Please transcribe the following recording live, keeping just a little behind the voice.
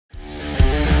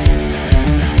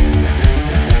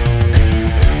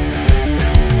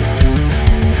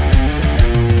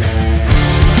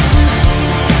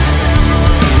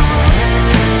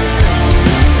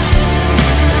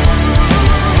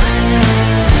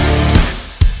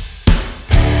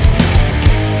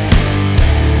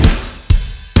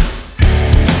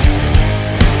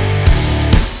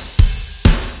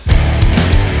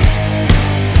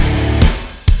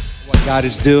God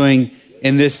is doing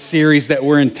in this series that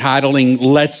we're entitling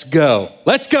Let's Go.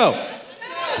 Let's go.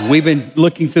 We've been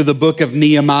looking through the book of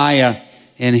Nehemiah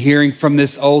and hearing from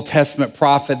this Old Testament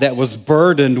prophet that was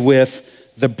burdened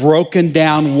with the broken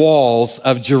down walls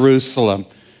of Jerusalem.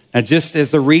 Now, just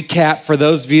as a recap for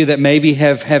those of you that maybe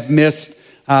have missed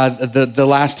the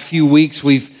last few weeks,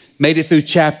 we've made it through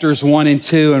chapters 1 and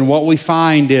 2, and what we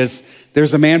find is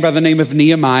there's a man by the name of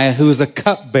Nehemiah who is a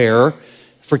cupbearer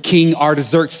for King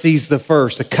Artaxerxes I.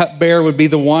 A cupbearer would be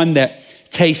the one that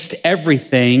tastes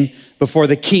everything before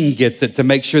the king gets it to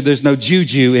make sure there's no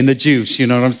juju in the juice. You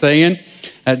know what I'm saying?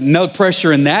 No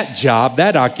pressure in that job,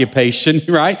 that occupation,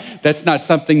 right? That's not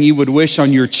something you would wish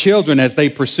on your children as they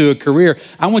pursue a career.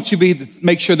 I want you to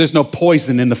make sure there's no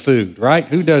poison in the food, right?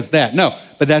 Who does that? No,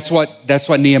 but that's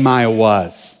what Nehemiah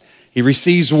was. He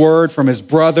receives word from his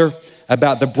brother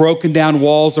about the broken down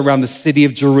walls around the city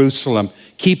of Jerusalem.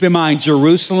 Keep in mind,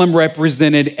 Jerusalem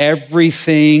represented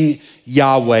everything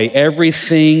Yahweh,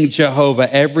 everything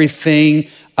Jehovah, everything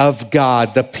of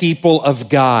God, the people of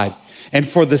God. And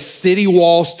for the city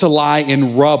walls to lie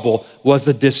in rubble was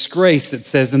a disgrace, it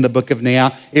says in the book of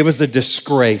Nehemiah. It was a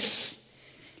disgrace.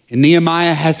 And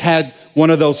Nehemiah has had one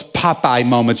of those Popeye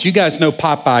moments. You guys know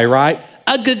Popeye, right?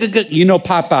 You know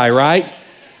Popeye, right?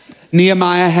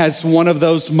 Nehemiah has one of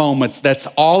those moments. That's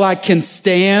all I can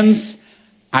stands.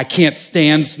 I can't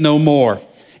stand no more.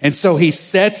 And so he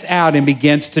sets out and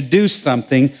begins to do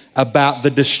something about the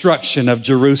destruction of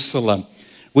Jerusalem.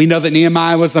 We know that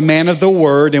Nehemiah was a man of the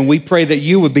word, and we pray that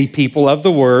you would be people of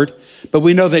the word. But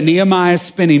we know that Nehemiah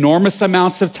spent enormous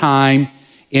amounts of time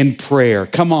in prayer.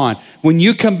 Come on. When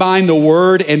you combine the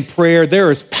word and prayer,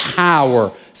 there is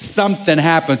power. Something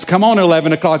happens. Come on,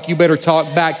 11 o'clock, you better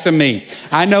talk back to me.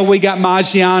 I know we got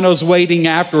Maggianos waiting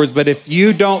afterwards, but if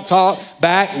you don't talk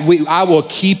back, I will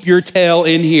keep your tail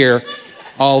in here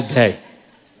all day.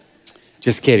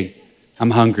 Just kidding. I'm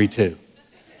hungry too.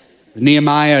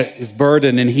 Nehemiah is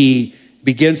burdened and he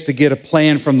begins to get a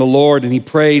plan from the Lord, and he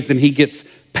prays and he gets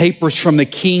papers from the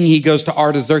king. He goes to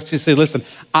Artaxerxes and says, listen,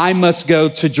 I must go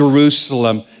to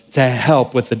Jerusalem to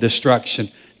help with the destruction.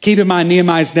 Keep in mind,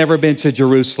 Nehemiah's never been to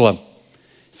Jerusalem.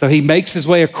 So he makes his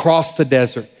way across the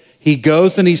desert. He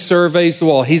goes and he surveys the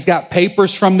wall. He's got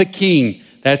papers from the king.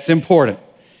 That's important.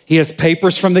 He has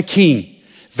papers from the king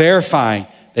verifying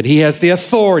that he has the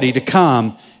authority to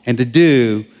come and to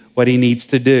do what he needs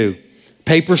to do.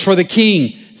 Papers for the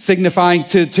king signifying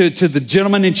to the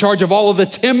gentleman in charge of all of the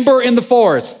timber in the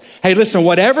forest. Hey, listen,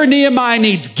 whatever Nehemiah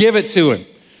needs, give it to him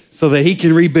so that he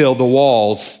can rebuild the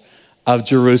walls of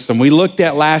Jerusalem. We looked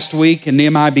at last week, and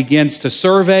Nehemiah begins to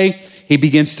survey. He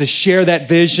begins to share that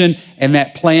vision and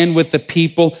that plan with the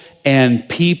people, and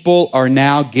people are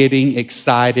now getting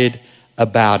excited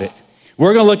about it.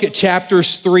 We're going to look at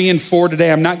chapters 3 and 4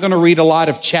 today. I'm not going to read a lot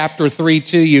of chapter 3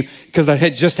 to you because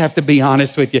I just have to be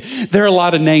honest with you. There are a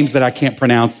lot of names that I can't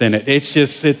pronounce in it.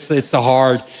 It's a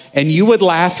hard, and you would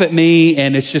laugh at me,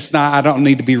 and it's just not, I don't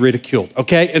need to be ridiculed,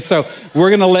 okay? And so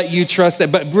we're going to let you trust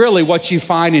that. But really what you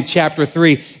find in chapter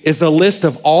 3 is a list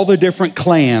of all the different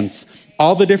clans,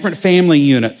 all the different family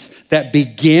units that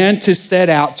began to set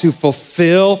out to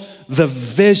fulfill the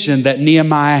vision that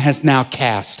Nehemiah has now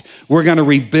cast. We're going to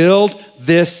rebuild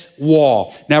this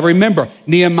wall. Now remember,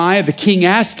 Nehemiah, the king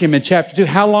asked him in chapter 2,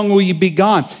 how long will you be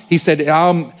gone? He said,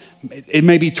 it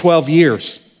may be 12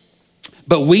 years.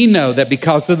 But we know that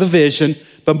because of the vision,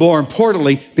 but more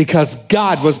importantly, because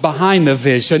God was behind the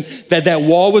vision, that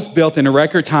wall was built in a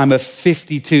record time of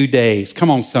 52 days. Come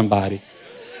on, somebody.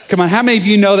 Come on, how many of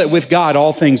you know that with God,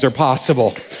 all things are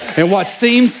possible? And what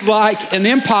seems like an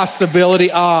impossibility,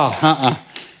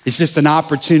 it's just an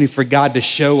opportunity for God to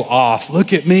show off.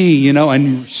 Look at me,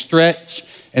 and stretch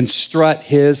and strut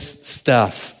his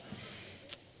stuff.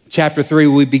 Chapter 3,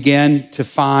 we begin to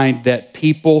find that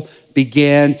people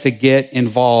began to get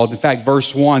involved. In fact,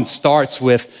 verse 1 starts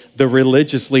with the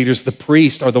religious leaders. The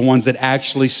priests are the ones that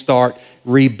actually start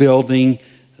rebuilding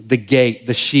the gate,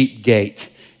 the sheep gate.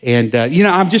 And,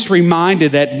 I'm just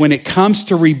reminded that when it comes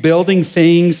to rebuilding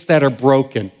things that are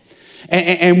broken,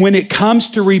 and when it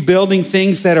comes to rebuilding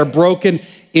things that are broken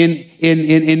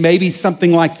in maybe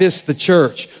something like this, the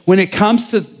church, when it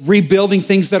comes to rebuilding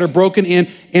things that are broken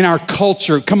in our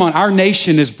culture, come on, our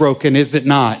nation is broken, is it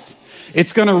not?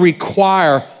 It's going to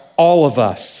require all of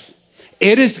us.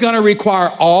 It is going to require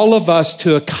all of us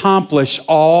to accomplish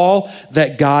all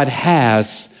that God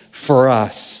has for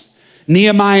us.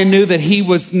 Nehemiah knew that he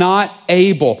was not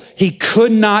able, he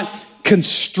could not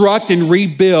construct and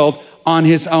rebuild on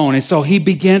his own. And so he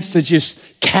begins to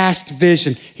just cast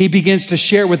vision. He begins to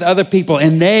share it with other people,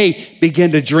 and they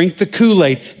begin to drink the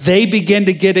Kool-Aid. They begin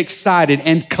to get excited,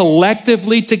 and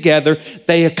collectively together,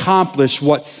 they accomplish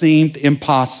what seemed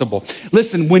impossible.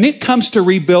 Listen, when it comes to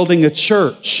rebuilding a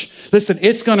church, listen,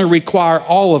 it's going to require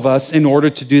all of us in order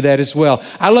to do that as well.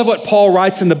 I love what Paul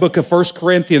writes in the book of 1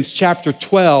 Corinthians chapter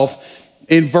 12.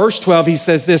 In verse 12, he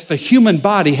says this: the human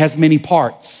body has many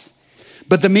parts,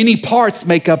 but the many parts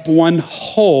make up one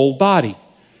whole body.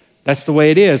 That's the way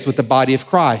it is with the body of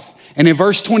Christ. And in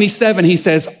verse 27, he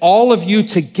says, all of you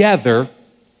together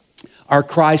are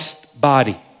Christ's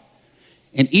body,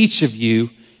 and each of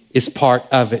you is part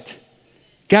of it.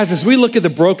 Guys, as we look at the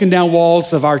broken down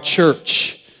walls of our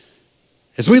church,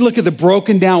 as we look at the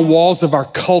broken down walls of our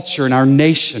culture and our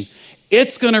nation,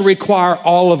 it's going to require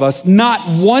all of us. Not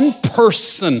one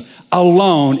person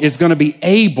alone is going to be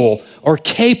able or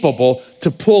capable to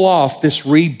pull off this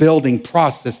rebuilding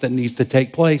process that needs to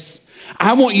take place.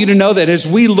 I want you to know that as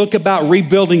we look about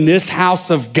rebuilding this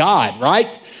house of God,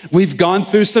 right? We've gone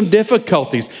through some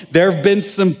difficulties. There have been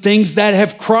some things that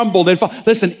have crumbled.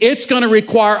 Listen, it's going to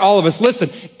require all of us. Listen,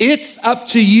 it's up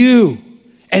to you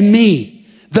and me,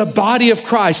 the body of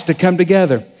Christ, to come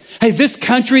together. Hey, this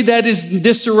country that is in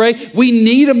disarray, we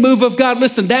need a move of God.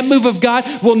 Listen, that move of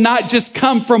God will not just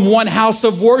come from one house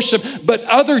of worship, but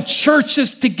other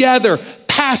churches together,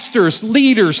 pastors,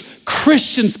 leaders,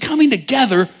 Christians coming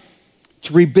together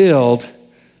to rebuild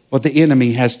what the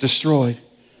enemy has destroyed.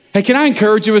 Hey, can I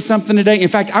encourage you with something today? In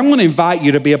fact, I'm going to invite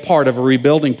you to be a part of a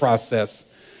rebuilding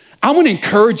process. I want to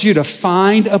encourage you to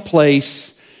find a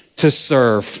place to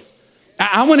serve.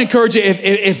 I want to encourage you,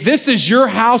 if this is your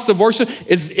house of worship,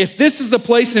 if this is the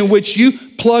place in which you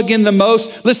plug in the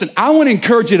most, listen, I want to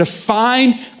encourage you to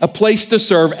find a place to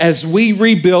serve as we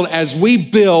rebuild, as we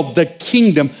build the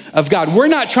kingdom of God. We're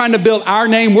not trying to build our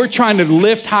name. We're trying to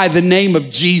lift high the name of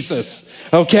Jesus,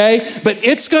 okay? But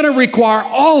it's going to require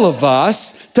all of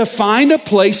us to find a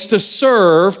place to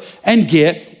serve and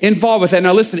get involved with that.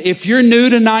 Now listen, if you're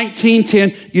new to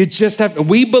 1910, you just have to,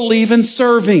 we believe in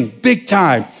serving big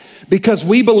time, because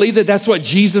we believe that that's what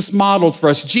Jesus modeled for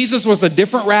us. Jesus was a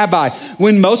different rabbi.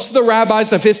 When most of the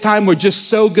rabbis of his time were just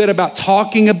so good about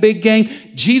talking a big game,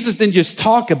 Jesus didn't just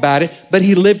talk about it, but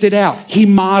he lived it out. He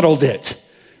modeled it,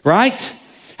 right?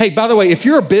 Hey, by the way, if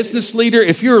you're a business leader,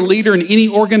 if you're a leader in any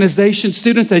organization,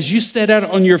 students, as you set out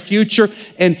on your future,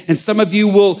 and some of you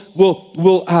will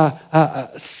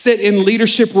sit in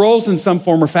leadership roles in some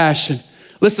form or fashion.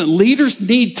 Listen, leaders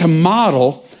need to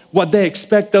model what they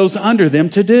expect those under them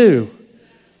to do.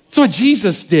 That's what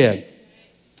Jesus did.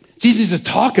 Jesus used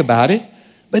to talk about it,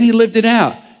 but he lived it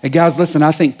out. Hey guys, listen,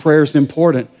 I think prayer is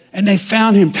important. And they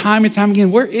found him time and time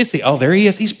again. Where is he? Oh, there he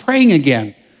is. He's praying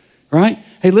again, right?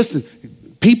 Hey, listen,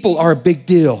 people are a big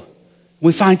deal.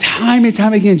 We find time and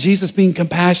time again Jesus being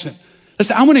compassionate.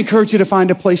 Listen, I want to encourage you to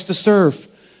find a place to serve.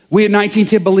 We at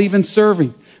 1910 believe in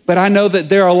serving. But I know that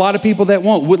there are a lot of people that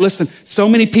won't. Listen, so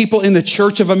many people in the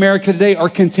Church of America today are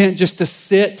content just to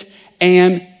sit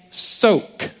and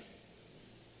soak.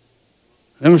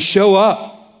 They don't show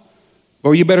up.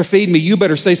 Or you better feed me. You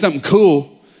better say something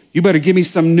cool. You better give me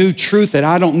some new truth that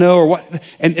I don't know or what.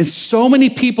 And so many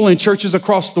people in churches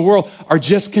across the world are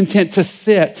just content to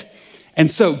sit and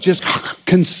soak, just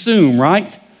consume,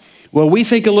 right? Well, we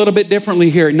think a little bit differently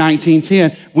here at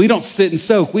 1910. We don't sit and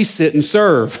soak, we sit and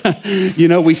serve.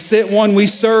 We sit one, we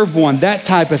serve one, that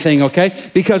type of thing, okay?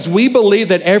 Because we believe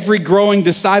that every growing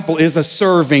disciple is a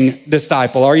serving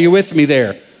disciple. Are you with me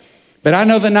there? But I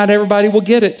know that not everybody will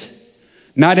get it.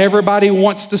 Not everybody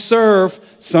wants to serve.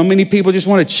 So many people just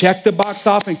want to check the box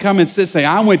off and come and sit and say,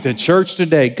 I went to church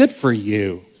today. Good for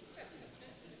you.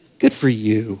 Good for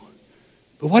you.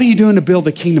 But what are you doing to build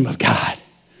the kingdom of God?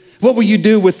 What will you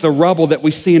do with the rubble that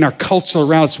we see in our culture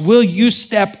around us? Will you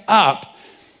step up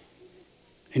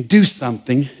and do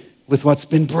something with what's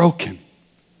been broken,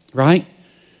 right?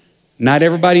 Not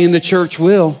everybody in the church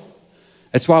will.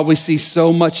 That's why we see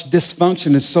so much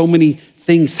dysfunction and so many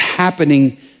things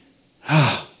happening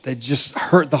that just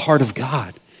hurt the heart of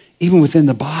God, even within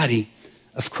the body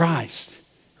of Christ,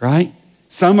 right?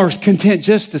 Some are content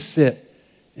just to sit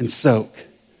and soak.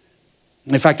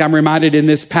 In fact, I'm reminded in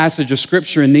this passage of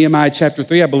scripture in Nehemiah chapter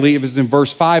 3, I believe is in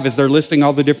verse 5, as they're listing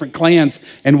all the different clans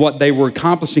and what they were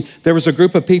accomplishing. There was a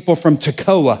group of people from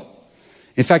Tekoa.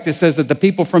 In fact, it says that the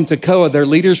people from Tekoa, their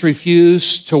leaders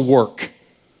refused to work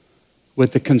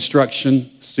with the construction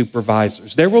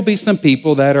supervisors. There will be some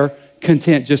people that are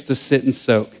content just to sit and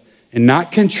soak and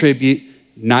not contribute,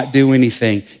 not do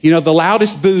anything. You know, the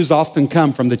loudest boos often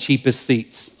come from the cheapest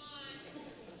seats.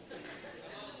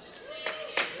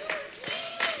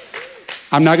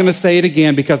 I'm not going to say it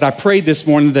again because I prayed this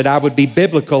morning that I would be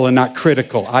biblical and not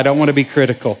critical. I don't want to be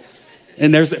critical.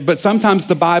 But sometimes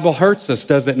the Bible hurts us,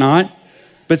 does it not?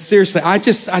 But seriously, I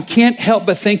can't help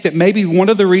but think that maybe one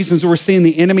of the reasons we're seeing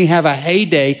the enemy have a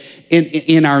heyday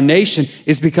in our nation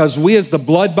is because we, as the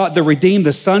blood-bought, the redeemed,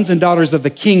 the sons and daughters of the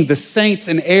King, the saints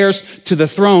and heirs to the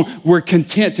throne, we're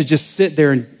content to just sit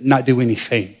there and not do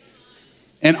anything.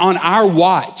 And on our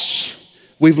watch,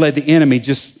 we've let the enemy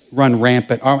just run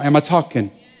rampant. Am I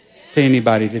talking to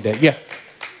anybody today? Yeah.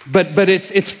 But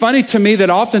it's funny to me that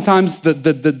oftentimes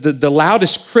the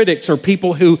loudest critics are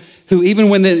people who even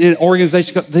when they're in an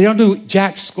organization, they don't do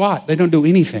jack squat. They don't do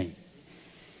anything.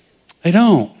 They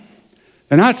don't.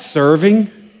 They're not serving.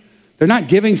 They're not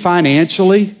giving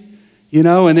financially,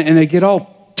 and they get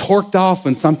all torqued off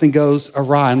when something goes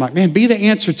awry. I'm like, man, be the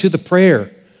answer to the prayer.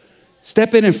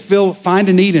 Step in and find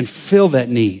a need and fill that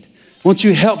need. Won't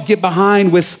you help get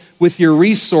behind with your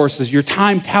resources, your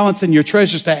time, talents, and your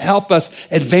treasures to help us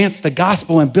advance the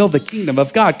gospel and build the kingdom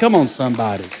of God? Come on,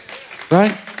 somebody,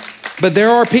 right? But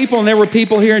there are people, and there were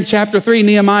people here in chapter 3,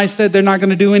 Nehemiah said they're not going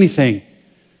to do anything.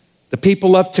 The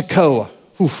people of Tekoa,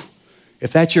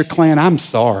 if that's your clan, I'm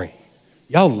sorry.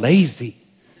 Y'all lazy.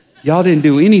 Y'all didn't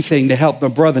do anything to help my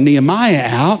brother Nehemiah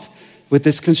out with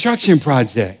this construction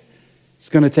project. It's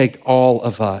going to take all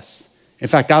of us. In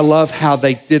fact, I love how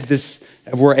they did this,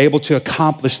 were able to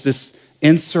accomplish this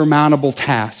insurmountable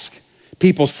task.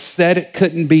 People said it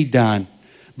couldn't be done.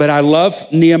 But I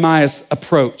love Nehemiah's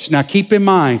approach. Now keep in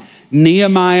mind,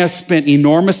 Nehemiah spent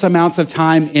enormous amounts of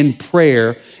time in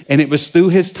prayer, and it was through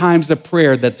his times of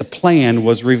prayer that the plan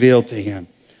was revealed to him.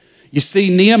 You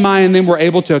see, Nehemiah and them were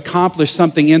able to accomplish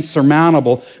something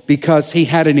insurmountable because he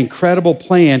had an incredible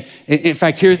plan. In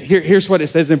fact, here's what it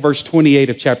says in verse 28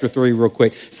 of chapter 3 real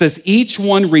quick. It says, each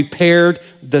one repaired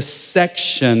the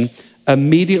section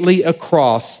immediately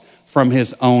across from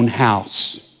his own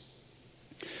house.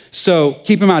 So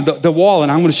keep in mind, the wall,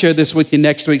 and I'm going to share this with you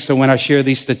next week, so when I share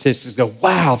these statistics, go,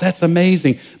 wow, that's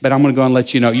amazing. But I'm going to go and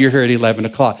let you know, you're here at 11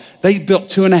 o'clock. They built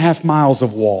 2.5 miles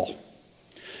of wall.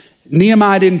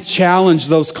 Nehemiah didn't challenge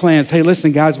those clans. Hey,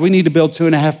 listen, guys, we need to build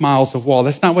 2.5 miles of wall.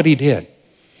 That's not what he did.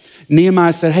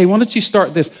 Nehemiah said, hey, why don't you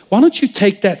start this? Why don't you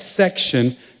take that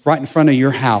section right in front of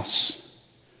your house?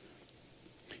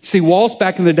 You see, walls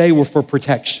back in the day were for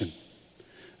protection.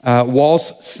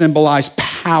 Walls symbolize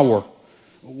power.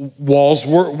 Walls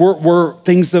were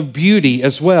things of beauty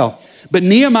as well. But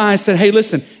Nehemiah said, hey,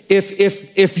 listen,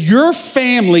 if your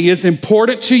family is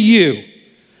important to you,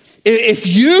 if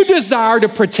you desire to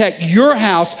protect your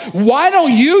house, why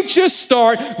don't you just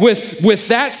start with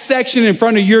that section in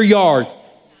front of your yard?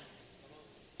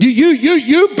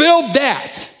 You build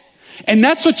that. And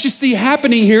that's what you see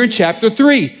happening here in chapter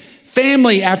 3.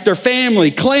 Family after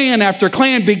family, clan after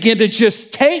clan begin to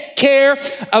just take care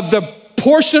of the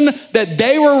portion that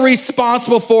they were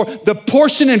responsible for, the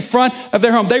portion in front of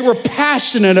their home. They were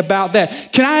passionate about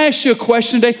that. Can I ask you a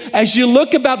question today? As you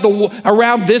look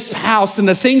around this house and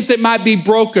the things that might be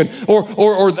broken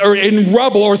or in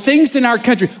rubble or things in our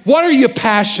country, what are you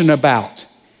passionate about?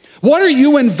 What are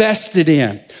you invested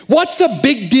in? What's a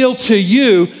big deal to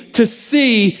you to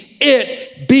see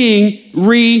it being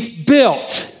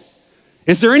rebuilt?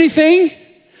 Is there anything?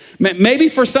 Maybe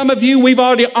for some of you, we've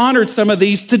already honored some of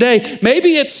these today. Maybe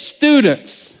it's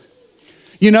students.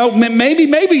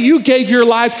 Maybe you gave your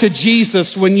life to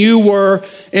Jesus when you were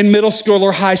in middle school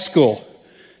or high school.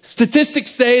 Statistics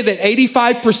say that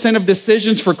 85% of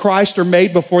decisions for Christ are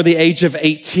made before the age of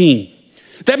 18.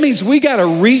 That means we got to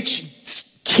reach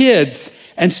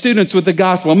kids and students with the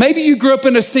gospel. Maybe you grew up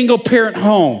in a single parent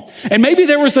home, and maybe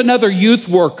there was another youth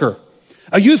worker,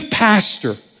 a youth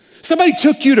pastor. Somebody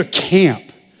took you to camp.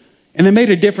 And they made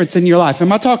a difference in your life.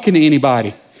 Am I talking to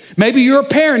anybody? Maybe you're a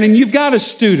parent and you've got a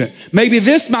student. Maybe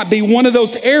this might be one of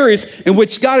those areas in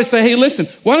which God is saying, hey, listen,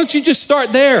 why don't you just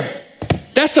start there?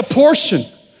 That's a portion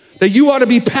that you ought to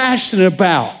be passionate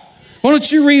about. Why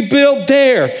don't you rebuild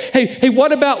there? Hey,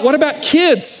 what about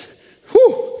kids?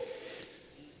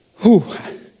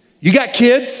 You got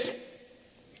kids?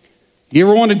 You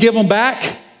ever want to give them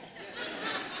back?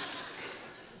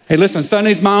 Hey, listen,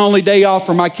 Sunday's my only day off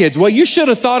for my kids. Well, you should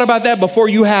have thought about that before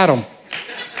you had them.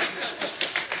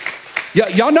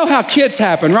 Y'all know how kids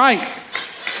happen, right?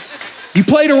 You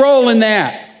played a role in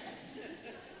that.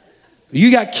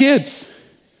 You got kids.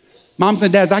 Moms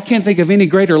and dads, I can't think of any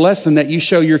greater lesson that you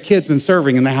show your kids in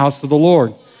serving in the house of the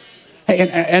Lord. Hey,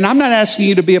 and I'm not asking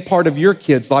you to be a part of your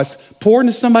kids' lives. Pour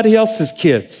into somebody else's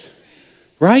kids,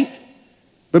 right?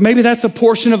 But maybe that's a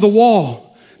portion of the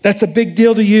wall. That's a big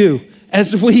deal to you.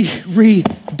 As we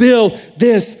rebuild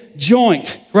this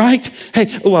joint, right? Hey,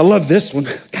 I love this one.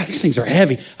 God, these things are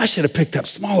heavy. I should have picked up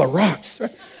smaller rocks.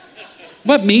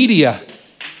 What media?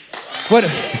 What?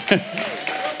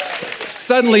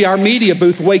 Suddenly our media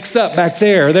booth wakes up back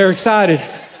there. They're excited.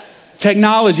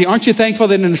 Technology. Aren't you thankful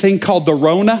that in a thing called the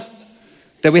Rona,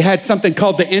 that we had something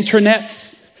called the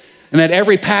intranets, and that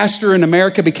every pastor in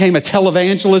America became a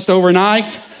televangelist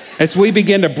overnight as we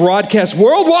began to broadcast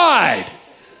worldwide?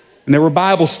 And there were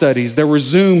Bible studies. There were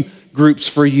Zoom groups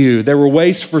for you. There were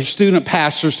ways for student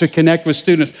pastors to connect with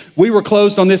students. We were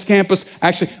closed on this campus.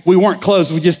 Actually, we weren't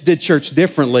closed. We just did church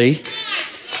differently.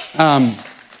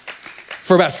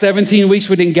 For about 17 weeks,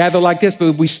 we didn't gather like this,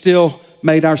 but we still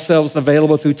made ourselves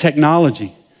available through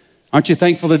technology. Aren't you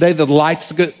thankful today that the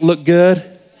lights look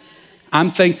good? I'm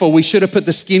thankful we should have put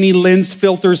the skinny lens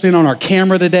filters in on our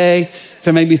camera today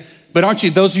to maybe, but aren't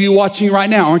you, those of you watching right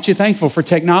now, aren't you thankful for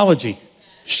technology?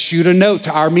 Shoot a note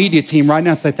to our media team right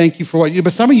now and say thank you for what you do.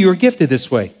 But some of you are gifted this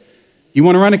way. You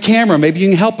want to run a camera, maybe you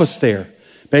can help us there.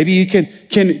 Maybe you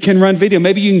can run video.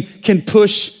 Maybe you can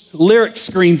push lyric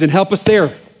screens and help us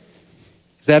there.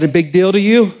 Is that a big deal to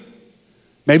you?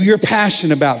 Maybe you're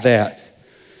passionate about that.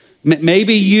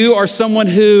 Maybe you are someone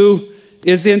who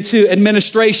is into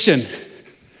administration.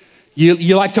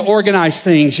 You like to organize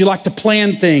things. You like to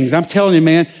plan things. I'm telling you,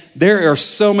 man, there are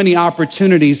so many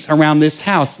opportunities around this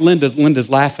house. Linda's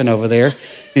laughing over there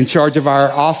in charge of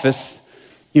our office.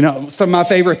 You know, some of my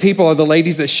favorite people are the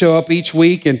ladies that show up each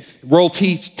week and roll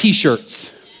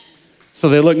t-shirts. So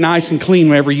they look nice and clean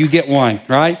whenever you get one,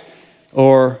 right?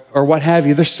 Or what have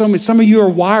you. There's some of you are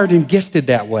wired and gifted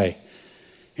that way.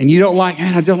 And you don't like,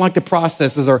 man, I don't like the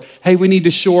processes, or hey, we need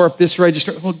to shore up this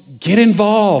register. Well, get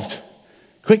involved.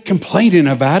 Quit complaining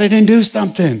about it and do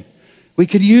something. We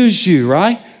could use you,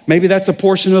 right? Maybe that's a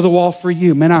portion of the wall for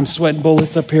you. Man, I'm sweating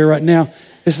bullets up here right now.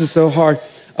 This is so hard.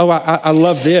 Oh, I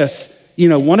love this. You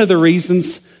know, one of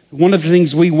the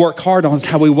things we work hard on is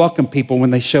how we welcome people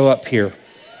when they show up here.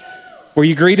 Were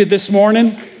you greeted this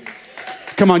morning?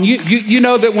 Come on, you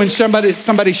know that when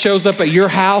somebody shows up at your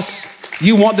house,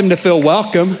 you want them to feel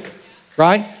welcome,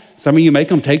 right? Some of you make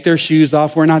them take their shoes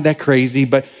off. We're not that crazy,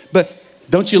 but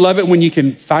don't you love it when you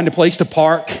can find a place to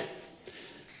park?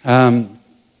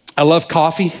 I love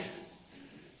coffee.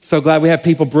 So glad we have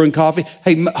people brewing coffee.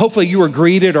 Hey, hopefully you were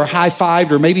greeted or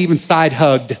high-fived or maybe even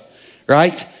side-hugged,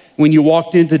 right? When you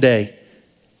walked in today.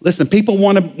 Listen, people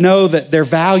want to know that they're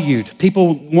valued.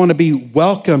 People want to be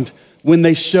welcomed when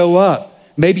they show up.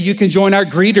 Maybe you can join our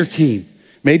greeter team.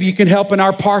 Maybe you can help in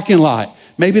our parking lot.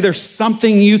 Maybe there's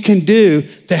something you can do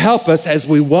to help us as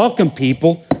we welcome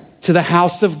people to the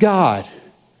house of God.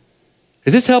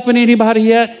 Is this helping anybody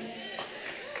yet?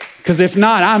 Because if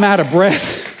not, I'm out of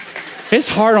breath. It's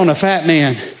hard on a fat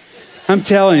man. I'm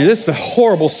telling you, this is a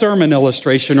horrible sermon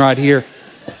illustration right here.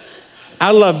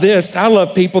 I love this. I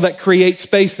love people that create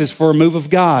spaces for a move of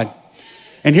God.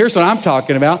 And here's what I'm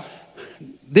talking about.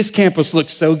 This campus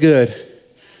looks so good.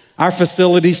 Our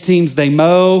facilities teams, they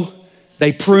mow,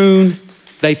 they prune,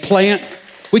 they plant.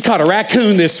 We caught a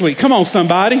raccoon this week. Come on,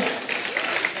 somebody.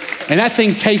 And that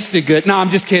thing tasted good. No, I'm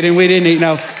just kidding. We didn't eat.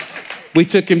 No, we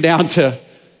took him down to,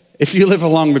 if you live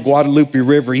along the Guadalupe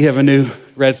River, you have a new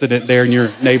resident there in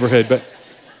your neighborhood.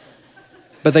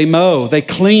 But they mow, they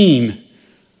clean.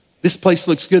 This place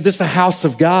looks good. This is a house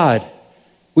of God.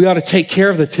 We ought to take care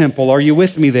of the temple. Are you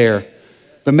with me there?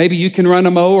 But maybe you can run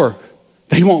a mower.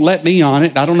 They won't let me on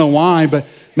it. I don't know why, but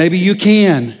maybe you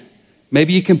can.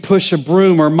 Maybe you can push a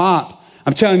broom or mop.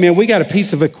 I'm telling you, man, we got a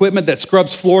piece of equipment that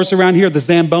scrubs floors around here, the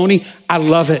Zamboni. I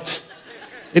love it.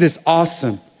 It is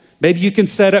awesome. Maybe you can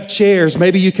set up chairs.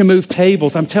 Maybe you can move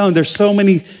tables. I'm telling you, there's so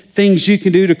many things you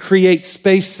can do to create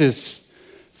spaces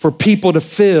for people to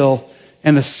fill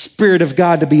and the Spirit of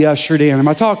God to be ushered in. Am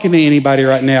I talking to anybody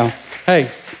right now? Hey.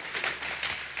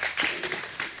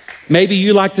 Maybe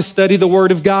you like to study the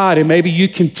Word of God, and maybe you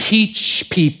can teach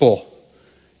people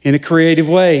in a creative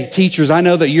way. Teachers, I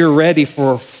know that you're ready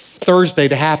for Thursday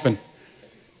to happen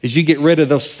as you get rid of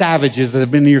those savages that have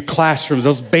been in your classrooms,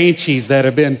 those banshees that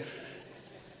have been.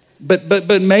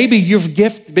 But maybe you've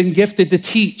been gifted to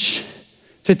teach,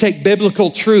 to take biblical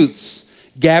truths.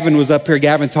 Gavin was up here.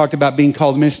 Gavin talked about being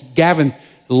called minister. Gavin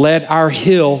led our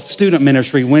Hill student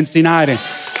ministry Wednesday night and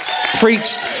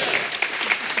preached.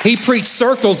 He preached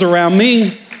circles around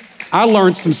me. I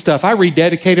learned some stuff. I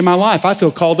rededicated my life. I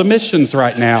feel called to missions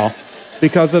right now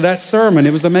because of that sermon.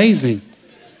 It was amazing.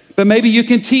 But maybe you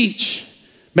can teach.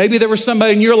 Maybe there was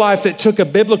somebody in your life that took a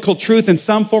biblical truth in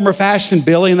some form or fashion,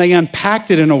 Billy, and they unpacked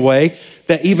it in a way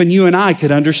that even you and I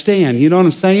could understand. You know what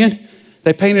I'm saying?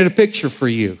 They painted a picture for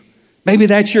you. Maybe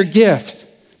that's your gift.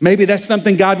 Maybe that's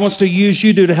something God wants to use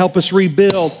you to help us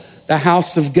rebuild the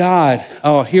house of God.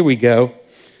 Oh, here we go.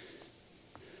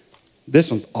 This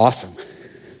one's awesome.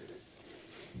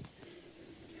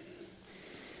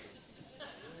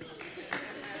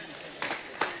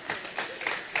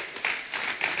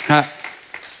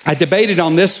 I debated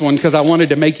on this one because I wanted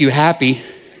to make you happy.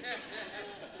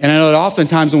 And I know that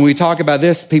oftentimes when we talk about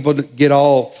this, people get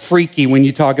all freaky when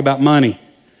you talk about money.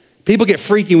 People get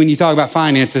freaky when you talk about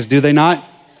finances, do they not?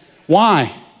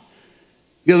 Why?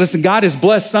 You know, listen, God has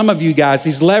blessed some of you guys.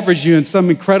 He's leveraged you in some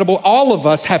incredible, all of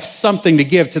us have something to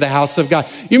give to the house of God.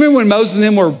 You remember when Moses and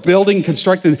them were building,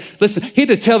 constructing? Listen, he had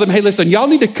to tell them, hey, listen, y'all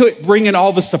need to quit bringing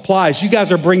all the supplies. You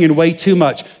guys are bringing way too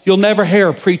much. You'll never hear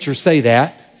a preacher say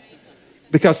that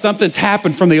because something's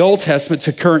happened from the Old Testament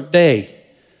to current day.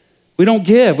 We don't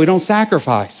give, we don't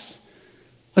sacrifice.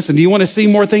 Listen, do you want to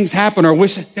see more things happen or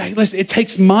wish? Listen, it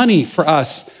takes money for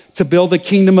us to build the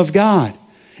kingdom of God.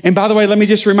 And by the way, let me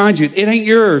just remind you, it ain't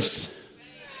yours.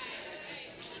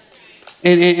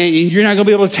 And you're not going to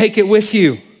be able to take it with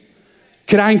you.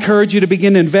 Could I encourage you to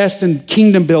begin to invest in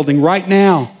kingdom building right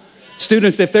now?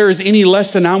 Students, if there is any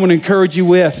lesson I want to encourage you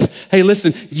with, hey,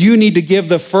 listen, you need to give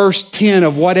the first 10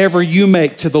 of whatever you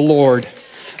make to the Lord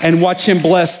and watch him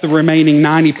bless the remaining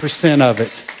 90% of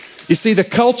it. You see, the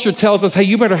culture tells us, hey,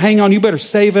 you better hang on, you better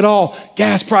save it all.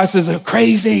 Gas prices are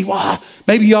crazy. Wow.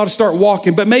 Maybe you ought to start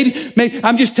walking. But maybe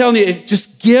I'm just telling you,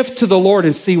 just give to the Lord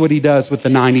and see what he does with the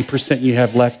 90% you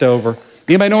have left over.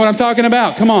 Anybody know what I'm talking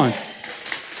about? Come on.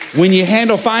 When you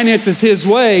handle finances his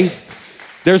way,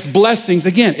 there's blessings.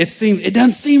 Again, it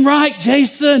doesn't seem right,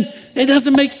 Jason. It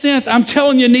doesn't make sense. I'm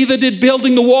telling you, neither did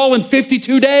building the wall in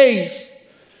 52 days.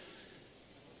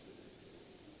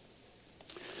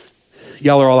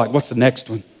 Y'all are all like, what's the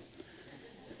next one?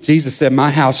 Jesus said,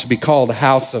 my house should be called a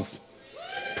house of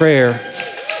prayer.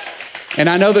 And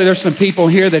I know that there's some people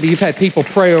here that you've had people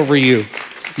pray over you.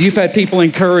 You've had people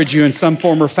encourage you in some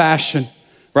form or fashion,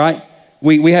 right?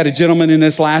 We had a gentleman in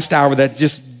this last hour that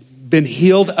just been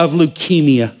healed of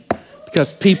leukemia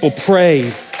because people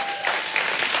prayed.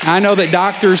 I know that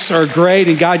doctors are great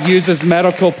and God uses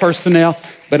medical personnel,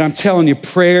 but I'm telling you,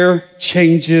 prayer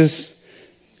changes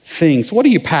things. What are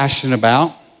you passionate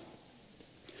about?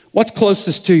 What's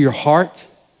closest to your heart?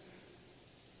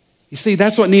 You see,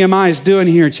 that's what Nehemiah is doing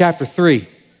here in chapter 3.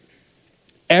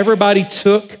 Everybody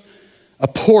took a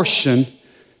portion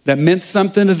that meant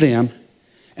something to them,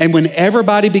 and when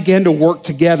everybody began to work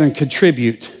together and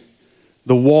contribute,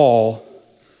 the wall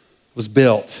was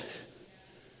built.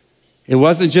 It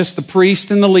wasn't just the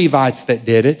priests and the Levites that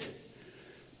did it,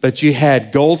 but you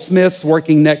had goldsmiths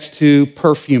working next to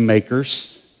perfume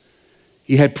makers.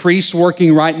 You had priests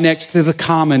working right next to the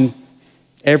common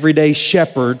everyday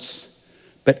shepherds,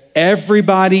 but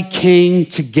everybody came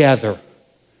together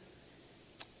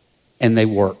and they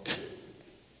worked.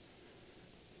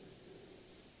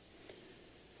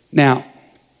 Now,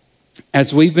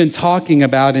 as we've been talking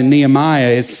about in Nehemiah,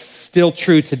 it's still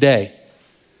true today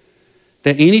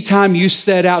that anytime you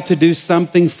set out to do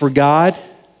something for God,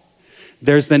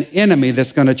 there's an enemy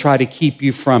that's going to try to keep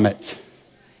you from it.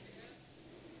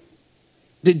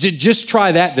 Just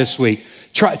try that this week.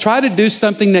 Try to do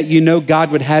something that you know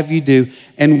God would have you do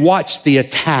and watch the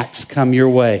attacks come your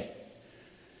way.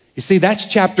 You see, that's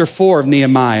chapter 4 of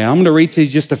Nehemiah. I'm going to read to you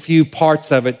just a few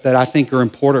parts of it that I think are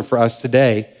important for us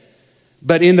today.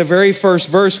 But in the very first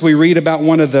verse, we read about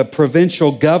one of the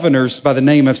provincial governors by the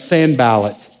name of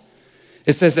Sanballat.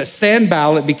 It says that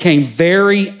Sanballat became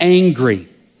very angry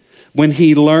when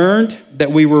he learned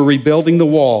that we were rebuilding the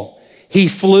wall. He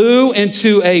flew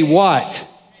into a what?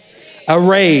 A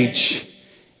rage.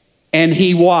 And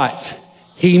he what?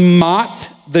 He mocked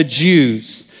the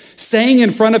Jews, saying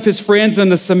in front of his friends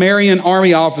and the Samaritan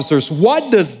army officers,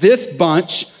 what does this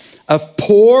bunch of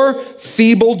poor,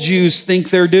 feeble Jews think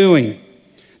they're doing?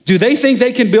 Do they think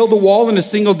they can build the wall in a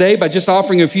single day by just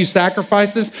offering a few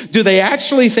sacrifices? Do they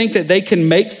actually think that they can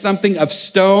make something of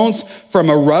stones from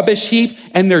a rubbish heap,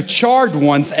 and they're charred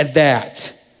ones at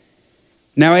that?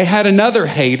 Now, I had another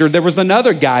hater. There was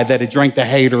another guy that had drank the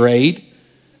haterade.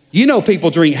 You know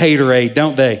people drink haterade,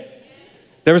 don't they?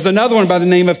 There was another one by the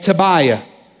name of Tobiah,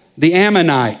 the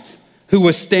Ammonite, who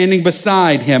was standing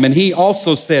beside him. And he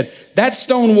also said, that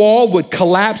stone wall would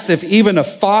collapse if even a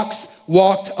fox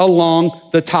walked along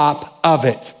the top of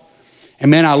it.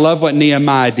 And man, I love what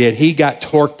Nehemiah did. He got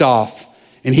torqued off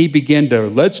and he began to,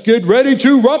 let's get ready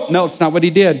to rump. No, it's not what he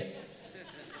did.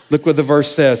 Look what the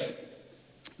verse says.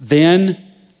 Then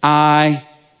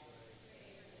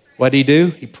what did he do?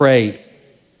 He prayed.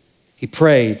 He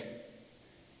prayed.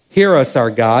 Hear us,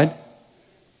 our God,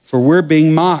 for we're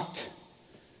being mocked.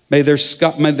 May their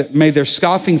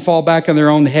scoffing fall back on their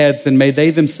own heads, and may they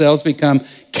themselves become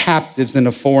captives in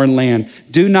a foreign land.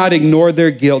 Do not ignore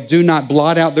their guilt. Do not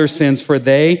blot out their sins, for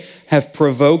they have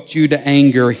provoked you to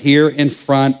anger here in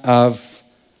front of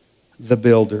the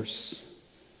builders.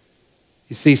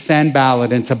 You see,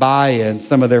 Sanballat and Tobiah and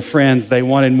some of their friends, they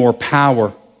wanted more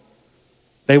power.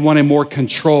 They wanted more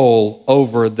control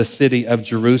over the city of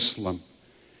Jerusalem.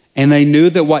 And they knew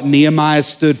that what Nehemiah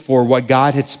stood for, what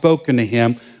God had spoken to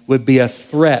him, would be a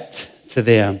threat to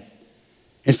them.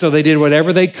 And so they did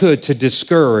whatever they could to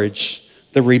discourage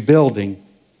the rebuilding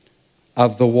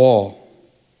of the wall.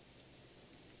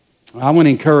 I want to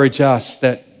encourage us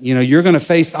that, you're going to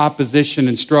face opposition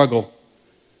and struggle.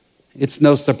 It's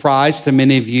no surprise to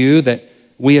many of you that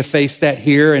we have faced that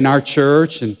here in our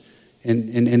church, and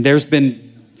there's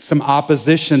been some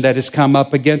opposition that has come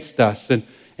up against us.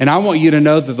 And I want you to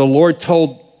know that the Lord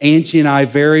told Angie and I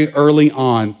very early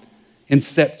on in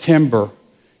September,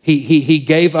 He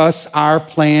gave us our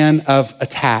plan of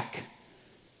attack.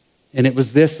 And it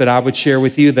was this that I would share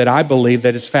with you that I believe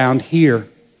that is found here,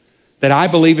 that I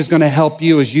believe is going to help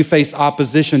you as you face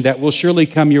opposition that will surely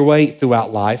come your way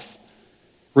throughout life.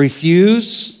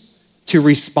 Refuse to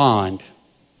respond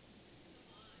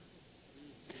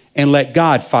and let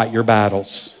God fight your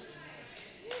battles.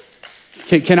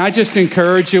 Can I just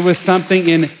encourage you with something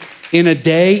in a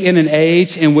day, in an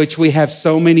age in which we have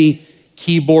so many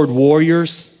keyboard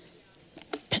warriors?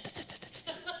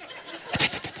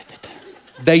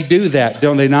 They do that,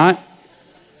 don't they not?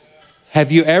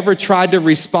 Have you ever tried to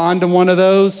respond to one of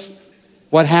those?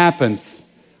 What happens?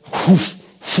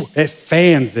 It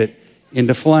fans it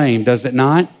into flame, does it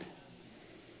not?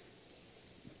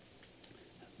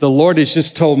 The Lord has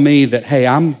just told me that, hey,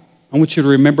 I want you to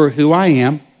remember who I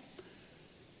am.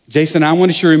 Jason, I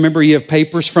want you to remember you have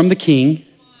papers from the king,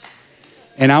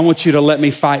 and I want you to let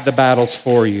me fight the battles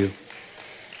for you.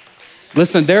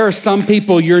 Listen, there are some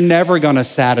people you're never going to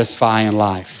satisfy in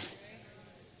life.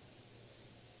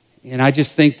 And I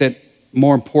just think that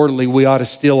more importantly, we ought to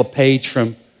steal a page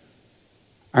from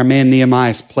our man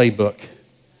Nehemiah's playbook.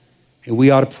 And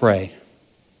we ought to pray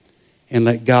and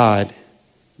let God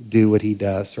do what he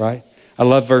does, right? I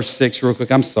love verse 6 real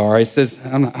quick. I'm sorry. It says,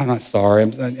 I'm not sorry.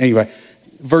 Anyway,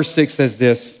 verse 6 says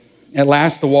this: at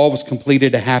last the wall was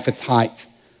completed to half its height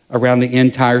around the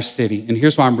entire city. And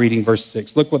here's why I'm reading verse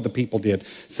 6. Look what the people did.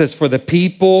 It says, for the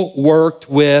people worked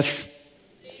with,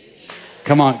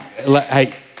 come on,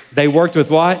 hey, they worked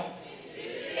with what?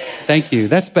 Thank you.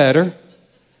 That's better.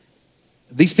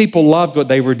 These people loved what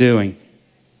they were doing.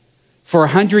 For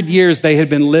 100 years, they had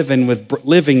been living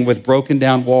with broken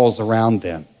down walls around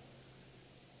them.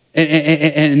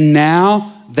 And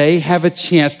now they have a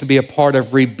chance to be a part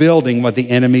of rebuilding what the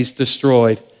enemies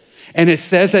destroyed. And it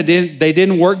says that they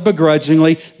didn't work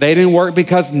begrudgingly. They didn't work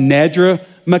because Nedra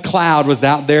McLeod was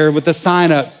out there with a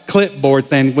sign-up clipboard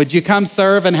saying, would you come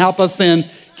serve and help us in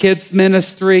kids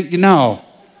ministry? No,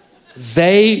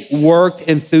 they worked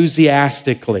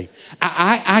enthusiastically.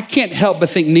 I can't help but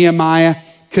think Nehemiah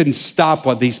couldn't stop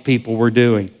what these people were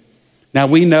doing. Now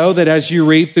we know that as you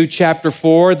read through chapter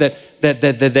 4 that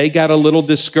they got a little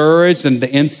discouraged and the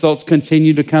insults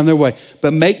continued to come their way.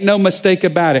 But make no mistake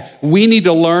about it, we need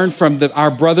to learn from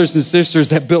our brothers and sisters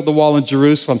that built the wall in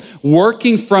Jerusalem.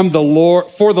 Working from the Lord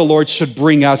for the Lord should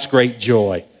bring us great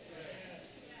joy.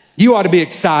 You ought to be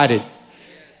excited.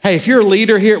 Hey, if you're a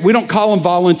leader here, we don't call them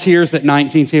volunteers at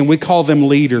 1910. We call them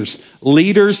leaders.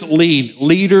 Leaders lead.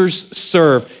 Leaders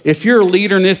serve. If you're a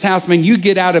leader in this house, man, you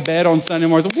get out of bed on Sunday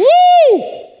mornings.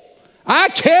 Woo! I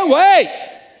can't wait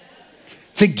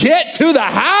to get to the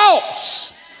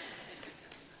house.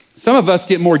 Some of us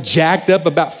get more jacked up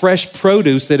about fresh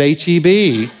produce at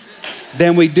H-E-B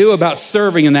than we do about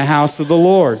serving in the house of the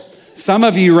Lord. Some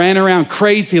of you ran around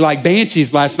crazy like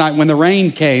banshees last night when the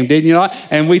rain came, didn't you?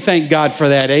 And we thank God for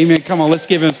that. Amen. Come on, let's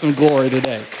give him some glory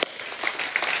today.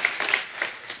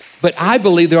 But I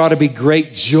believe there ought to be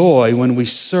great joy when we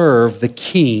serve the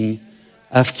King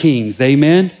of Kings.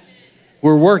 Amen.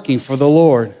 We're working for the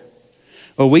Lord.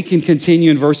 Well, we can continue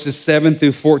in verses 7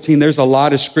 through 14. There's a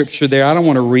lot of scripture there. I don't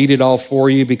want to read it all for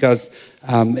you because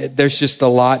there's just a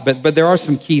lot. But there are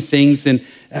some key things. And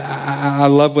I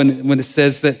love when it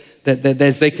says that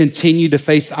as they continue to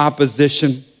face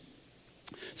opposition,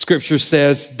 scripture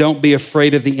says, don't be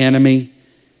afraid of the enemy.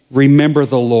 Remember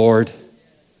the Lord.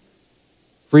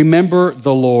 Remember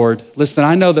the Lord. Listen,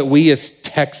 I know that we as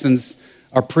Texans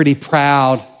are pretty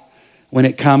proud when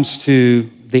it comes to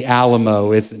the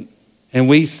Alamo, isn't it? And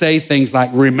we say things like,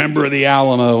 remember the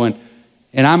Alamo.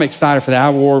 And I'm excited for that. I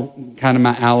wore kind of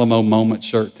my Alamo moment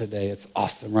shirt today. It's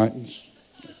awesome, right?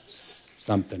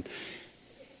 Something.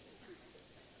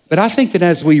 But I think that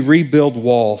as we rebuild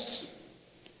walls,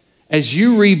 as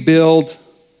you rebuild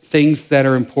things that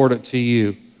are important to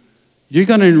you, you're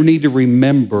going to need to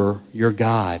remember your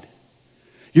God.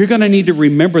 You're going to need to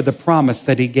remember the promise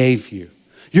that he gave you.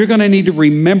 You're going to need to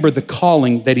remember the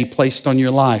calling that he placed on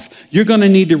your life. You're going to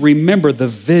need to remember the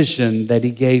vision that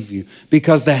he gave you,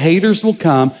 because the haters will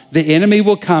come, the enemy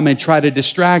will come and try to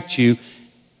distract you,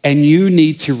 and you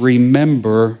need to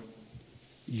remember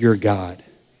your God.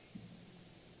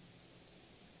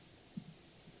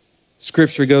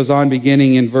 Scripture goes on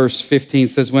beginning in verse 15,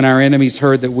 says, when our enemies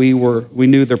heard that we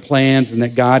knew their plans and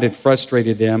that God had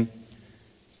frustrated them,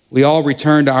 we all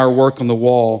returned to our work on the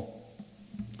wall.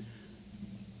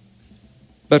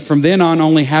 But from then on,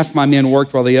 only half my men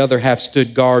worked while the other half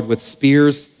stood guard with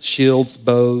spears, shields,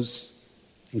 bows,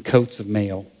 and coats of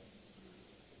mail.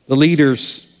 The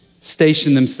leaders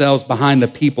stationed themselves behind the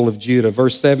people of Judah.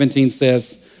 Verse 17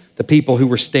 says, the people who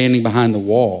were standing behind the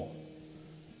wall.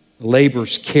 The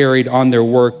laborers carried on their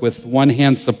work with one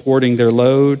hand supporting their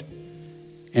load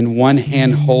and one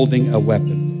hand holding a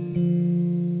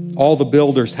weapon. All the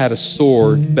builders had a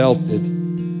sword belted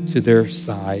to their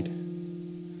side.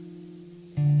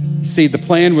 You see, the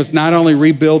plan was not only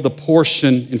rebuild the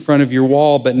portion in front of your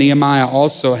wall, but Nehemiah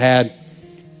also had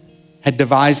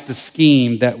devised a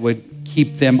scheme that would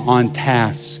keep them on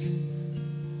task.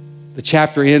 The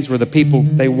chapter ends where the people,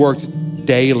 they worked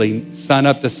daily, sun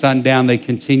up to sundown, they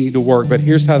continued to work. But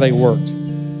here's how they worked.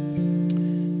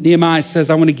 Nehemiah says,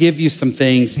 I want to give you some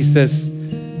things. He says,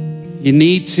 you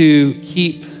need to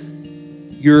keep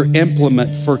your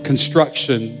implement for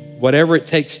construction, whatever it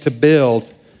takes to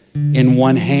build, in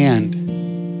one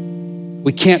hand.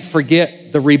 We can't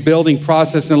forget the rebuilding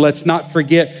process, and let's not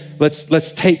forget,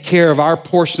 let's take care of our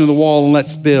portion of the wall and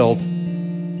let's build.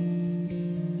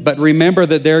 But remember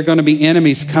that there are going to be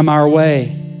enemies come our way,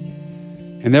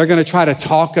 and they're going to try to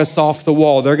talk us off the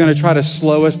wall. They're going to try to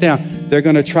slow us down. They're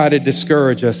going to try to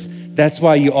discourage us. That's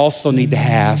why you also need to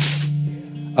have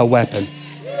a weapon.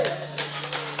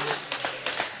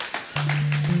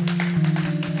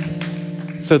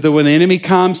 So that when the enemy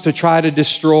comes to try to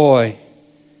destroy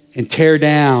and tear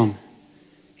down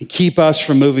and keep us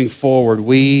from moving forward,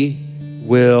 we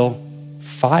will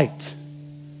fight.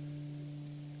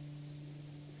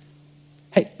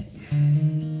 Hey,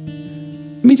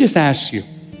 let me just ask you,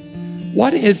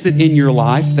 what is it in your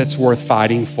life that's worth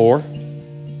fighting for?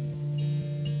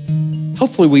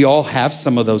 Hopefully we all have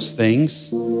some of those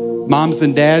things. Moms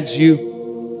and dads,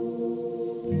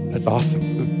 that's awesome.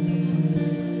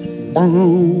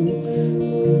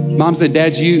 Moms and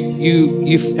dads, you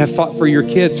have fought for your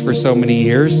kids for so many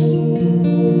years.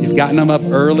 You've gotten them up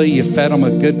early. You fed them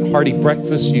a good hearty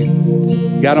breakfast.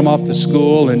 You got them off to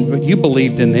school, but you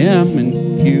believed in them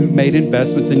and you made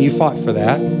investments and you fought for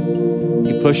that.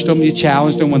 You pushed them, you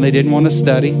challenged them when they didn't want to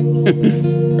study,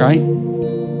 right?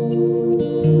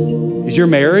 Is your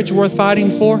marriage worth fighting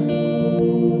for?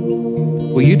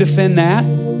 Will you defend that?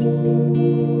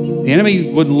 The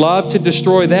enemy would love to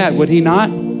destroy that, would he not?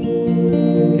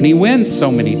 And he wins so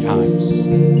many times.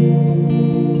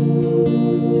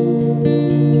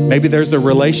 Maybe there's a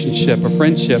relationship, a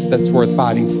friendship that's worth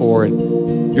fighting for,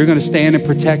 and you're going to stand and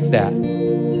protect that.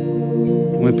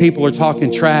 And when people are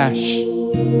talking trash,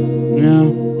 you're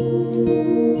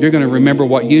going to remember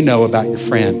what you know about your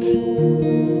friend.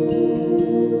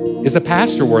 Is a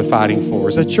pastor worth fighting for?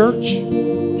 Is a church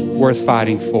worth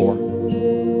fighting for?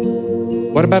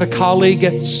 What about a colleague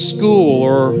at school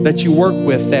or that you work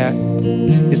with that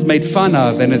is made fun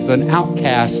of and is an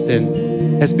outcast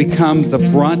and has become the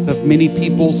brunt of many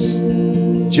people's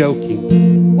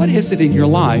joking? What is it in your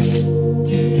life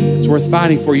that's worth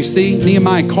fighting for? You see,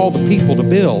 Nehemiah called the people to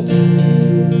build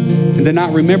and did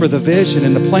not remember the vision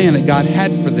and the plan that God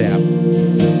had for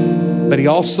them. But he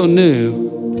also knew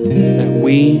that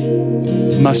we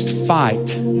must fight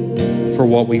for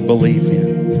what we believe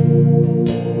in.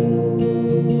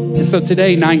 And so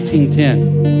today, 1910,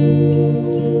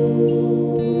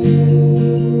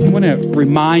 I want to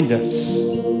remind us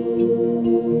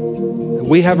that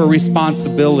we have a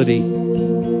responsibility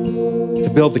to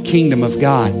build the kingdom of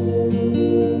God.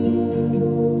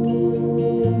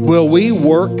 Will we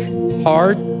work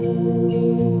hard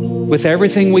with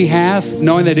everything we have,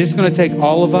 knowing that it's going to take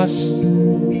all of us?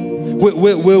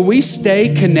 Will we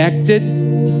stay connected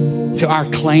to our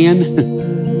clan,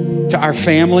 to our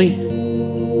family?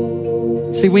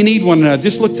 See, we need one another.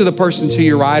 Just look to the person to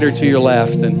your right or to your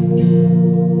left,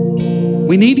 and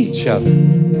we need each other.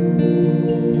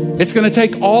 It's going to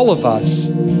take all of us.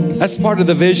 That's part of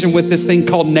the vision with this thing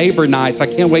called Neighbor Nights. I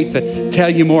can't wait to tell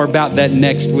you more about that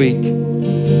next week.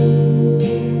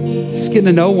 Just getting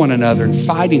to know one another and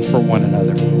fighting for one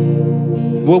another.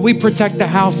 Will we protect the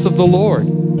house of the Lord?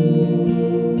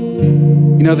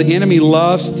 You know, the enemy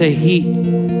loves to heap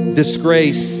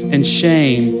disgrace and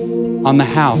shame on the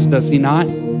house, does he not?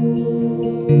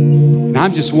 And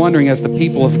I'm just wondering, as the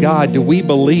people of God, do we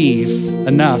believe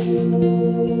enough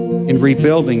in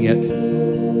rebuilding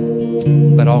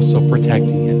it, but also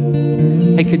protecting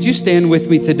it? Hey, could you stand with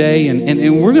me today? And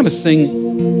we're going to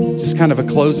sing just kind of a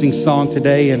closing song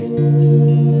today. And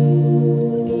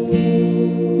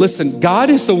listen, God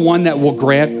is the one that will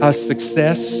grant us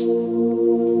success,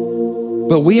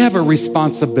 but we have a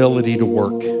responsibility to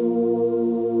work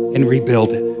and rebuild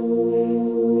it.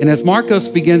 And as Marcos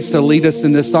begins to lead us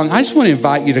in this song, I just want to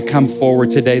invite you to come forward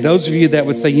today. Those of you that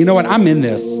would say, you know what, I'm in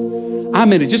this.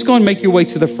 I'm in it. Just go and make your way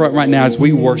to the front right now as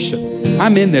we worship.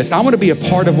 I'm in this. I want to be a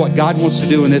part of what God wants to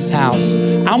do in this house.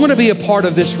 I want to be a part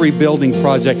of this rebuilding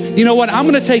project. You know what? I'm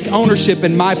going to take ownership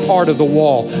in my part of the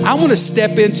wall. I want to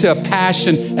step into a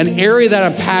passion, an area that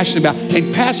I'm passionate about.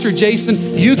 And Pastor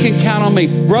Jason, you can count on me.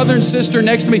 Brother and sister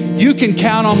next to me, you can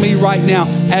count on me right now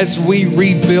as we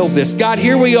rebuild this. God,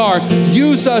 here we are.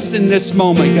 Use us in this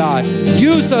moment, God.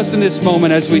 Use us in this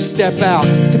moment as we step out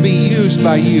to be used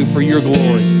by you for your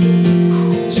glory.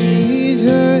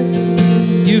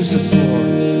 Use us,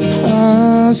 Lord.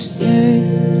 I'll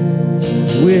stand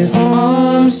with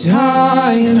arms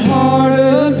high and heart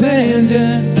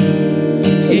abandoned.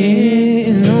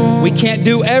 We can't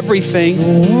do everything,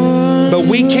 but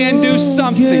we can do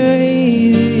something.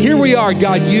 Here we are,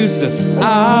 God, use us.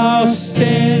 I'll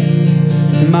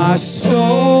stand, my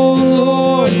soul,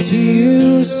 Lord, to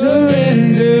you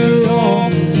surrender. All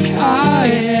I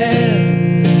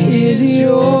am is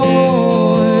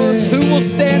yours. Who will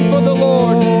stand for the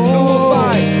Lord? Who will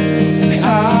fight?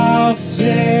 I'll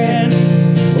stand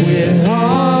with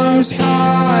arms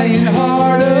high and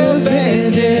heart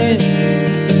abandoned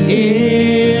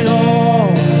in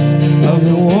awe of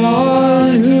the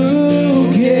one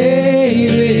who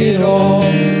gave it all.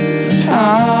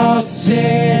 I'll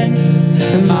stand,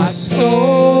 my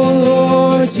soul,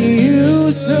 Lord, to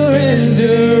you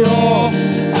surrender. All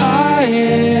I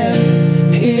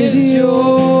am is yours.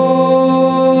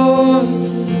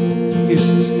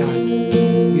 Use us, God.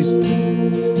 Use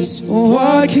us. So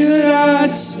what could I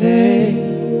say?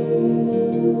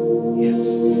 Yes.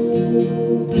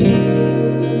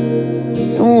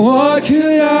 And what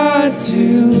could I do?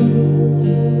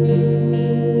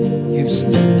 Use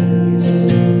us. Use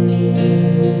us.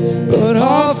 But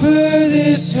offer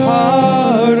this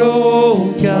heart,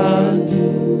 oh God,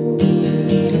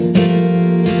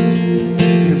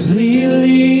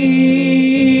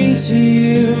 completely to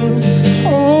you,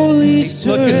 holy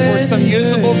surrender. Looking for some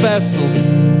usable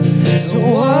vessels. So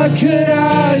what could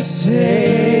I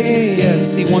say?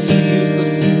 Yes, He wants to use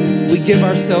us. We give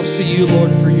ourselves to you,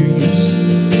 Lord, for your use.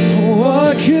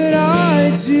 What could I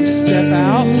do? Step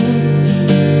out.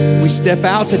 We step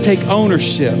out to take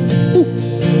ownership.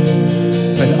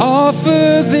 But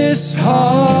offer this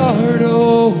heart,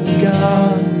 oh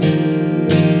God,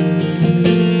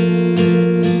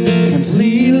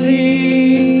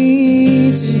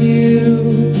 completely to you.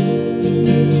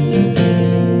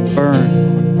 Burn,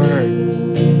 Lord, burn.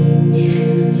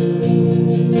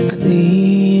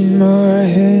 Clean my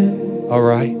head, All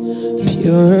right.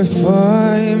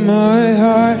 purify my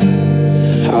heart.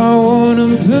 I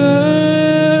wanna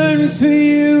burn for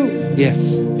you,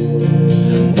 Yes.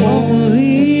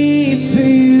 only for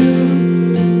you.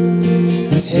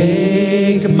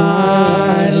 Take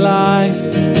my life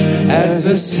as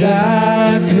a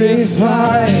sacrifice.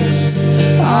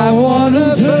 I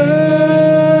wanna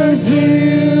burn for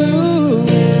you,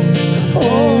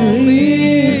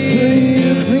 only for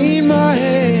you. Clean my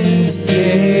hands,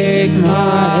 take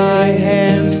my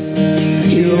hands,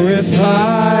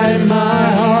 purify my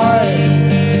heart.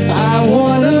 I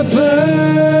wanna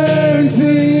burn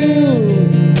for you,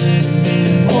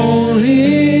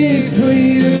 only for you.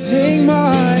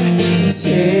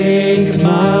 Take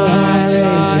my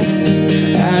life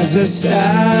as a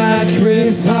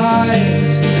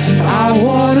sacrifice. I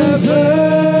wanna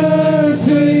burn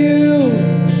for you,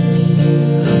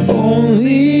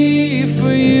 only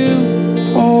for you.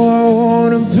 Oh, I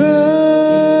wanna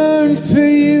burn for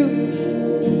you,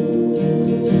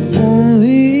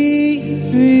 only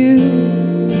for you.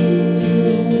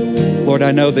 Lord,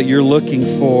 I know that you're looking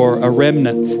for a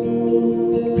remnant.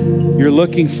 You're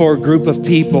looking for a group of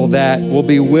people that will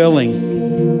be willing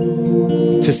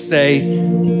to say,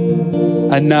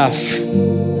 enough.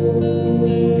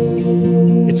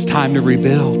 It's time to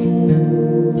rebuild.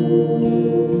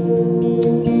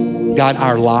 God,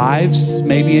 our lives,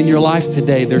 maybe in your life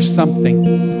today, there's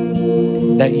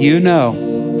something that you know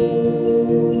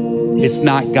it's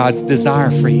not God's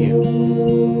desire for you.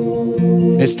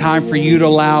 It's time for you to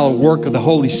allow a work of the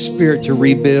Holy Spirit to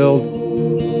rebuild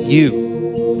you.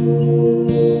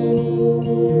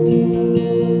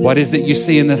 What is it you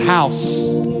see in the house?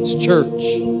 It's church.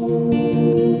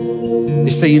 You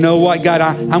say, you know what, God,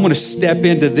 I'm going to step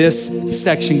into this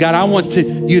section. God, I want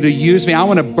you to use me. I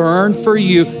want to burn for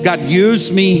you. God,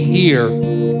 use me here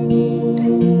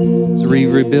to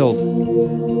rebuild.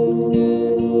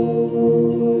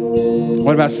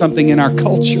 What about something in our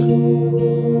culture?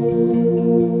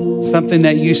 Something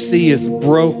that you see is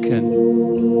broken.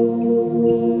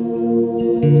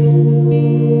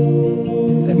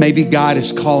 That maybe God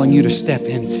is calling you to step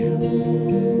into.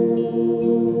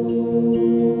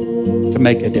 To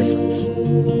make a difference.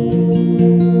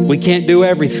 We can't do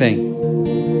everything.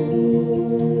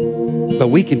 But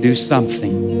we can do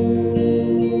something.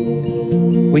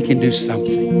 We can do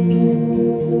something.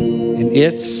 And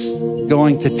it's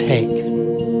going to take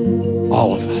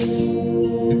all of us.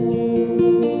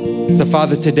 So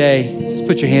Father, today, just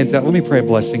put your hands out. Let me pray a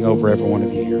blessing over every one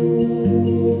of you here.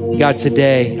 God,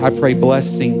 today, I pray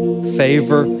blessing,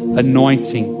 favor,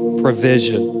 anointing,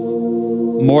 provision,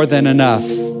 more than enough.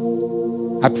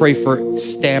 I pray for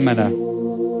stamina,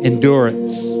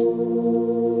 endurance.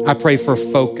 I pray for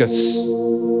focus.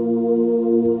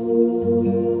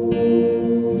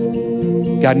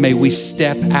 God, may we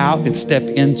step out and step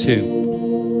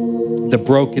into the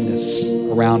brokenness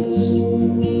around us.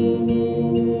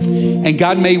 And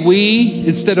God, may we,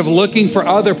 instead of looking for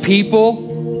other people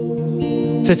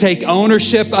to take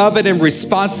ownership of it and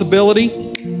responsibility,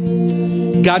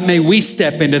 God, may we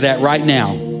step into that right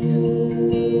now.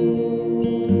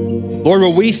 Lord,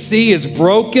 what we see is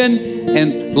broken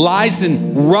and lies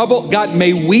in rubble. God,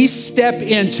 may we step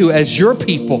into as your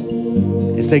people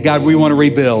and say, God, we want to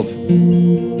rebuild.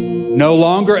 No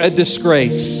longer a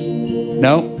disgrace.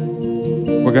 No,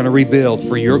 we're going to rebuild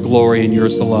for your glory and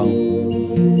yours alone.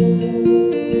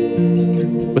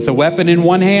 With a weapon in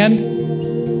one hand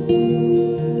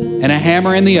and a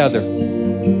hammer in the other.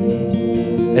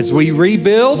 As we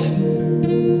rebuild,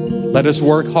 let us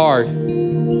work hard.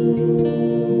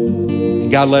 And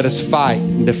God, let us fight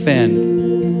and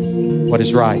defend what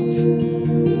is right.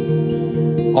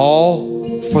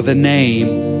 All for the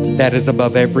name that is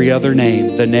above every other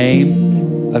name, the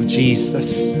name of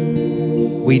Jesus.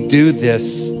 We do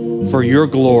this for your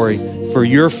glory, for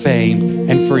your fame,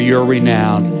 and for your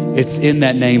renown. It's in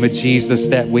that name of Jesus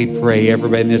that we pray.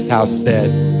 Everybody in this house said,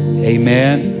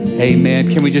 amen, amen.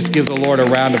 Can we just give the Lord a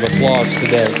round of applause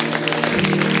today?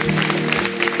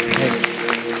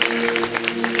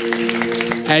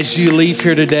 As you leave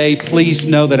here today, please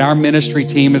know that our ministry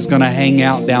team is going to hang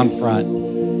out down front.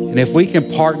 And if we can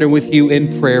partner with you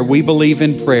in prayer, we believe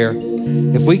in prayer.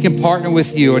 If we can partner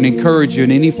with you and encourage you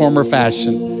in any form or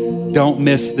fashion, don't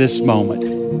miss this moment.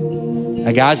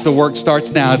 Now, guys, the work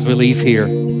starts now as we leave here.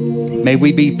 May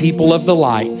we be people of the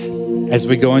light as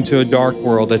we go into a dark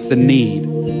world that's in need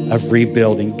of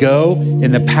rebuilding. Go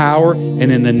in the power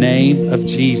and in the name of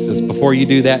Jesus. Before you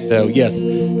do that, though, yes,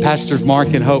 Pastors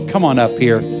Mark and Hope, come on up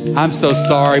here. I'm so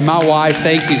sorry. My wife,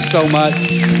 thank you so much.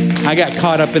 I got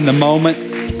caught up in the moment,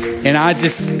 and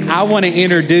I want to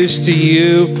introduce to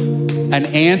you an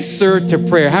answer to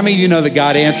prayer. How many of you know that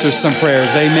God answers some prayers?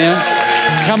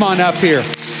 Amen. Come on up here.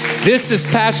 This is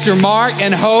Pastor Mark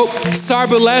and Hope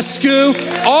Sarbulescu,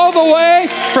 all the way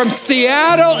from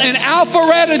Seattle and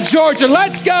Alpharetta, Georgia.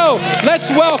 Let's go. Let's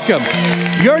welcome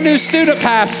your new student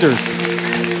pastors.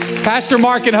 Pastor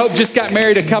Mark and Hope just got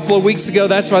married a couple of weeks ago.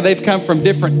 That's why they've come from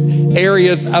different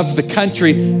areas of the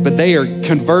country, but they are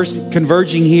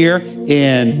converging here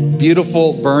in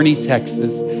beautiful Boerne,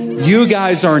 Texas. You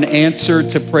guys are an answer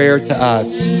to prayer to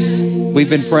us. We've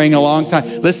been praying a long time.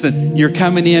 Listen, you're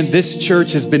coming in. This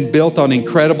church has been built on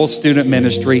incredible student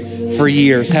ministry for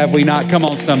years. Have we not? Come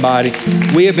on, somebody.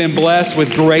 We have been blessed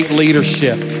with great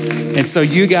leadership. And so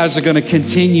you guys are going to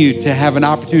continue to have an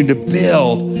opportunity to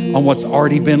build on what's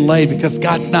already been laid, because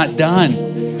God's not done.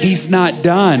 He's not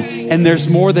done. And there's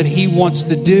more that he wants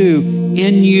to do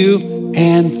in you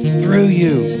and through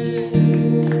you.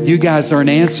 You guys are an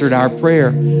answer to our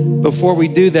prayer. Before we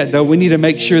do that, though, we need to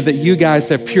make sure that you guys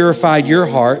have purified your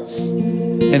hearts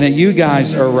and that you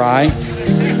guys are right.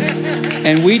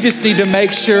 And we just need to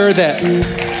make sure that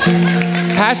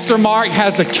Pastor Mark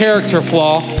has a character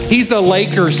flaw. He's a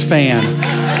Lakers fan.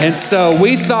 And so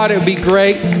we thought it would be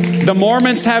great. The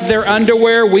Mormons have their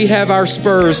underwear. We have our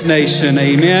Spurs Nation.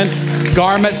 Amen.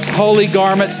 Garments, holy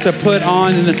garments to put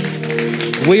on.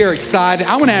 We are excited.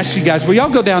 I want to ask you guys, will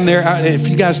y'all go down there? If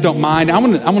you guys don't mind, I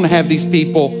want to have these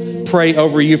people pray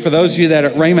over you. For those of you that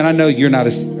are, Raymond, I know you're not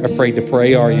as afraid to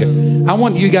pray, are you? I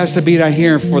want you guys to be down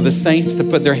here for the saints to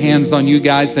put their hands on you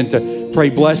guys and to pray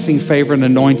blessing, favor, and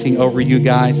anointing over you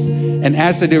guys. And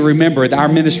as they do, remember, our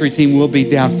ministry team will be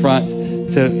down front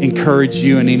to encourage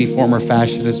you in any form or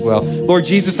fashion as well. Lord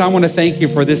Jesus, I want to thank you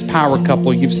for this power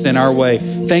couple you've sent our way.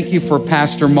 Thank you for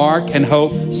Pastor Mark and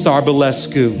Hope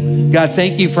Sarbulescu. God,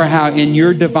 thank you for how in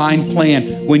your divine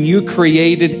plan, when you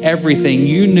created everything,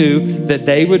 you knew that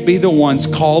they would be the ones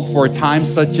called for a time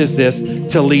such as this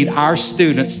to lead our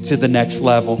students to the next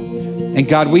level. And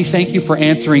God, we thank you for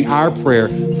answering our prayer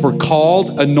for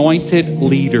called, anointed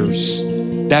leaders.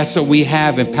 That's what we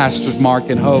have in Pastors Mark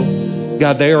and Hope.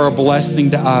 God, they are a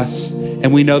blessing to us,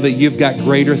 and we know that you've got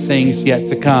greater things yet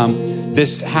to come.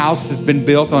 This house has been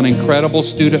built on incredible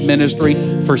student ministry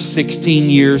for 16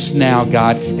 years now,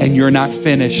 God, and you're not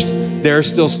finished. There are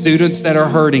still students that are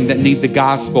hurting that need the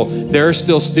gospel. There are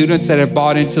still students that have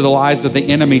bought into the lies of the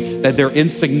enemy that they're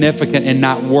insignificant and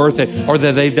not worth it, or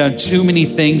that they've done too many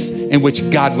things in which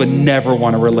God would never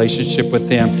want a relationship with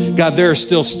them. God, there are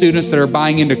still students that are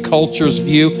buying into culture's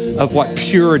view of what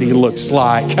purity looks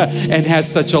like and has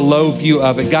such a low view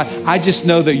of it. God, I just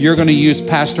know that you're going to use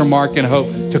Pastor Mark and Hope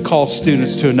to call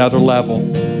students to another level.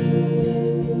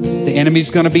 The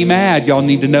enemy's going to be mad. Y'all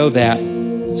need to know that.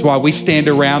 That's why we stand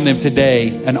around them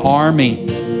today, an army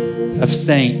of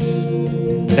saints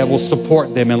that will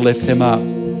support them and lift them up.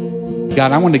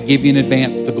 God, I want to give you in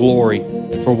advance the glory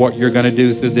for what you're going to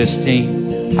do through this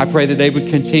team. I pray that they would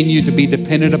continue to be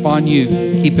dependent upon you,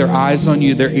 keep their eyes on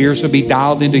you, their ears would be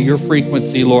dialed into your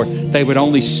frequency, Lord. They would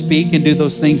only speak and do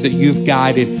those things that you've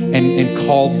guided and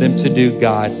called them to do,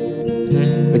 God.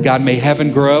 But God, may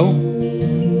heaven grow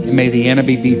and may the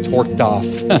enemy be torqued off.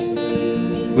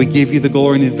 We give you the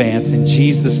glory in advance. In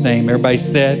Jesus' name, everybody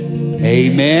said,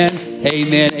 amen,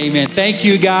 amen, amen. Thank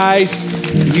you,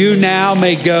 guys. You now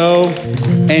may go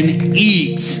and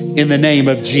eat in the name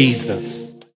of Jesus.